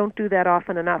 Prosecutors don't do that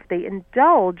often enough. They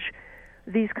indulge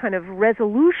these kind of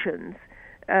resolutions,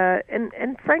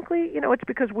 and frankly, it's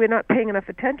because we're not paying enough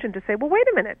attention to say, well, wait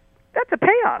a minute, that's a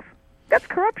payoff. That's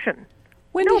corruption.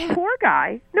 No poor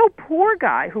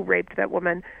guy who raped that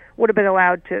woman would have been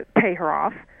allowed to pay her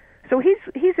off. So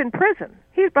he's in prison.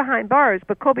 He's behind bars,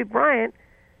 but Kobe Bryant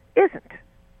isn't.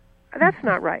 That's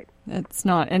not right. It's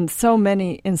not. And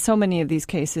in so many of these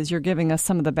cases, you're giving us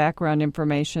some of the background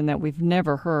information that we've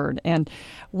never heard. And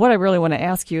what I really want to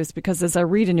ask you is, because as I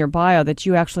read in your bio that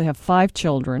you actually have 5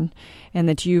 children and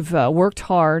that you've worked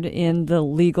hard in the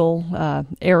legal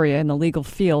area, in the legal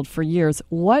field for years,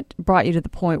 what brought you to the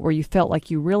point where you felt like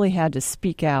you really had to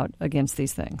speak out against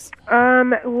these things?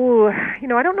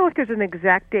 I don't know if there's an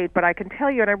exact date, but I can tell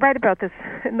you, and I write about this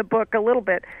in the book a little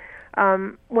bit.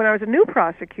 When I was a new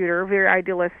prosecutor, very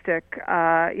idealistic,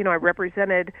 I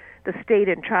represented the state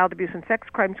in child abuse and sex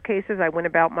crimes cases. I went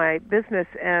about my business,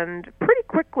 and pretty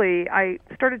quickly I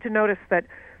started to notice that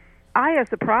I, as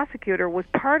the prosecutor, was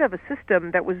part of a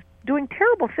system that was doing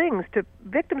terrible things to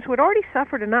victims who had already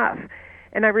suffered enough.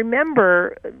 And I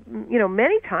remember,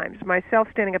 many times myself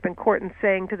standing up in court and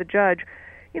saying to the judge,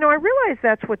 I realize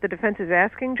that's what the defense is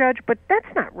asking, Judge, but that's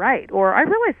not right. Or I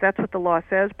realize that's what the law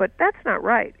says, but that's not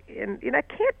right. And it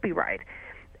can't be right.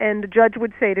 And the judge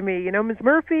would say to me, Ms.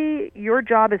 Murphy, your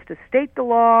job is to state the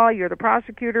law. You're the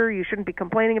prosecutor. You shouldn't be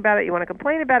complaining about it. You want to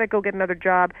complain about it, go get another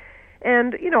job.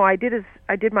 And, I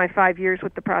did my 5 years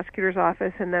with the prosecutor's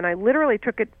office, and then I literally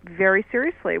took it very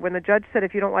seriously. When the judge said,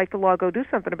 if you don't like the law, go do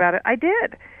something about it, I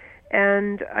did.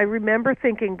 And I remember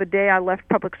thinking the day I left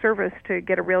public service to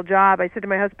get a real job, I said to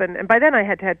my husband, and by then I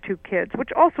had 2 kids, which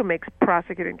also makes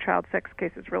prosecuting child sex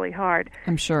cases really hard.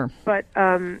 I'm sure. But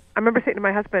I remember saying to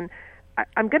my husband,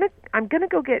 I'm gonna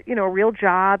go get a real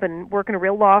job and work in a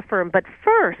real law firm, but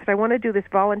first I want to do this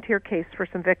volunteer case for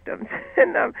some victims.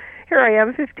 And here I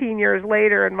am 15 years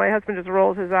later, and my husband just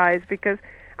rolls his eyes because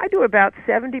I do about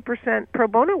 70% pro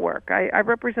bono work. I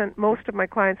represent most of my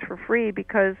clients for free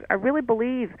because I really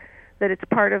believe that it's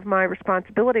part of my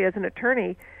responsibility as an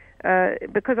attorney,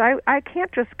 because I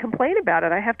can't just complain about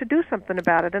it. I have to do something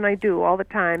about it, and I do all the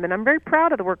time. And I'm very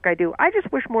proud of the work I do. I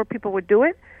just wish more people would do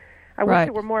it. I wish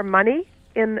there were more money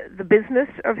in the business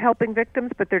of helping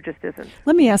victims, but there just isn't.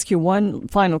 Let me ask you one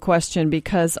final question,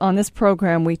 because on this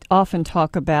program we often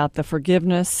talk about the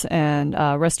forgiveness and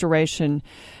restoration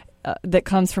that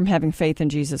comes from having faith in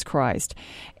Jesus Christ.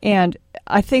 And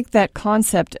I think that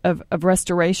concept of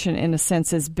restoration, in a sense,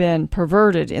 has been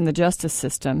perverted in the justice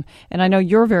system. And I know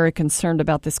you're very concerned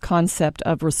about this concept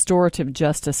of restorative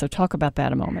justice, so talk about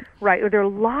that a moment. Right. There are a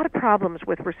lot of problems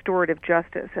with restorative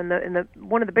justice, and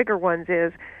one of the bigger ones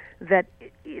is that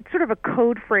it's sort of a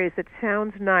code phrase that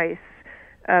sounds nice,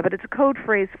 but it's a code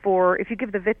phrase for if you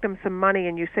give the victim some money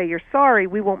and you say you're sorry,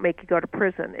 we won't make you go to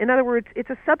prison. In other words,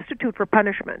 it's a substitute for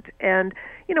punishment. And,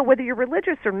 whether you're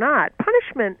religious or not,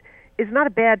 punishment is not a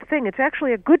bad thing. It's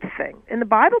actually a good thing. And the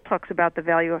Bible talks about the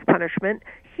value of punishment.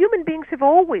 Human beings have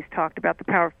always talked about the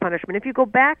power of punishment. If you go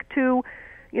back to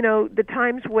the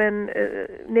times when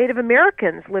Native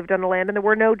Americans lived on the land and there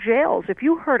were no jails. If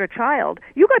you hurt a child,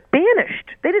 you got banished.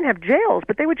 They didn't have jails,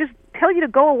 but they would just tell you to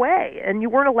go away, and you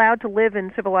weren't allowed to live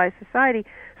in civilized society.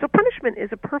 So punishment is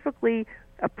a perfectly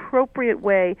appropriate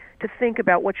way to think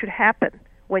about what should happen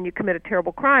when you commit a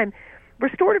terrible crime.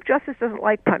 Restorative justice doesn't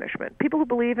like punishment. People who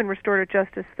believe in restorative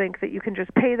justice think that you can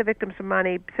just pay the victim some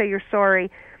money, say you're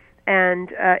sorry,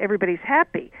 and everybody's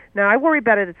happy. Now, I worry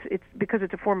about it. It's because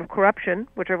it's a form of corruption,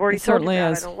 which I've already told you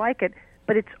about. I don't like it.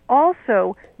 But it's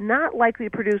also not likely to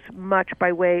produce much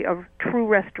by way of true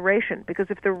restoration, because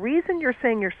if the reason you're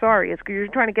saying you're sorry is because you're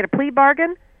trying to get a plea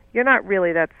bargain, you're not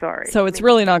really that sorry. So it's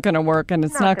really not going to work, and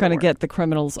it's not going to get the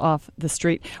criminals off the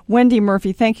street. Wendy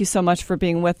Murphy, thank you so much for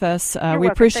being with us. We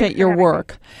appreciate your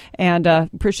work and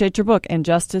appreciate your book, And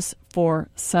Justice for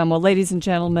Some. Well, ladies and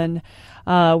gentlemen,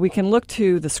 we can look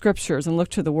to the Scriptures and look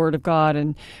to the Word of God,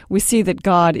 and we see that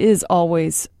God is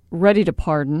always ready to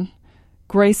pardon,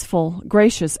 graceful,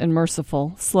 gracious and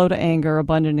merciful, slow to anger,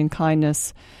 abundant in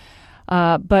kindness.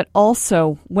 But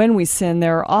also, when we sin,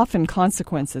 there are often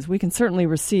consequences. We can certainly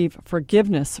receive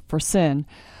forgiveness for sin,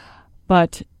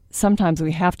 but sometimes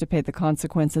we have to pay the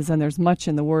consequences, and there's much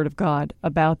in the Word of God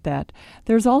about that.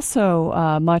 There's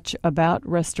also much about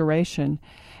restoration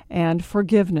and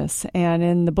forgiveness. And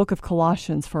in the book of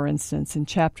Colossians, for instance, in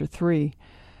chapter 3,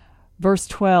 verse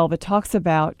 12, it talks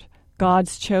about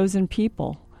God's chosen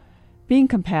people being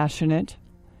compassionate,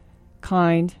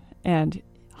 kind, and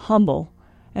humble,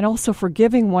 and also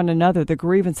forgiving one another the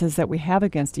grievances that we have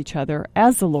against each other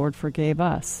as the Lord forgave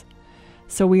us.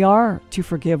 So we are to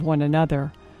forgive one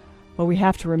another, but we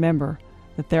have to remember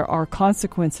that there are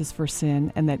consequences for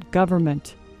sin, and that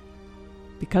government,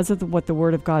 because of what the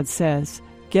Word of God says,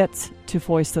 gets to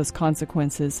foist those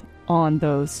consequences on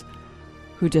those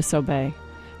who disobey.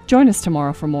 Join us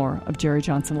tomorrow for more of Jerry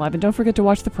Johnson Live, and don't forget to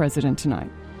watch The President tonight.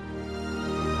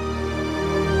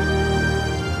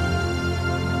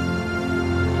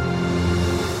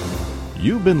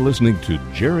 You've been listening to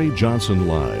Jerry Johnson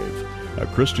Live, a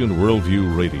Christian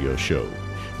Worldview radio show.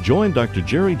 Join Dr.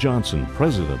 Jerry Johnson,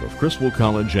 president of Criswell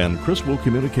College and Criswell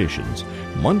Communications,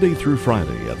 Monday through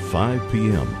Friday at 5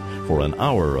 p.m. for an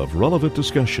hour of relevant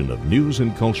discussion of news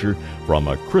and culture from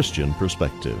a Christian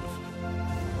perspective.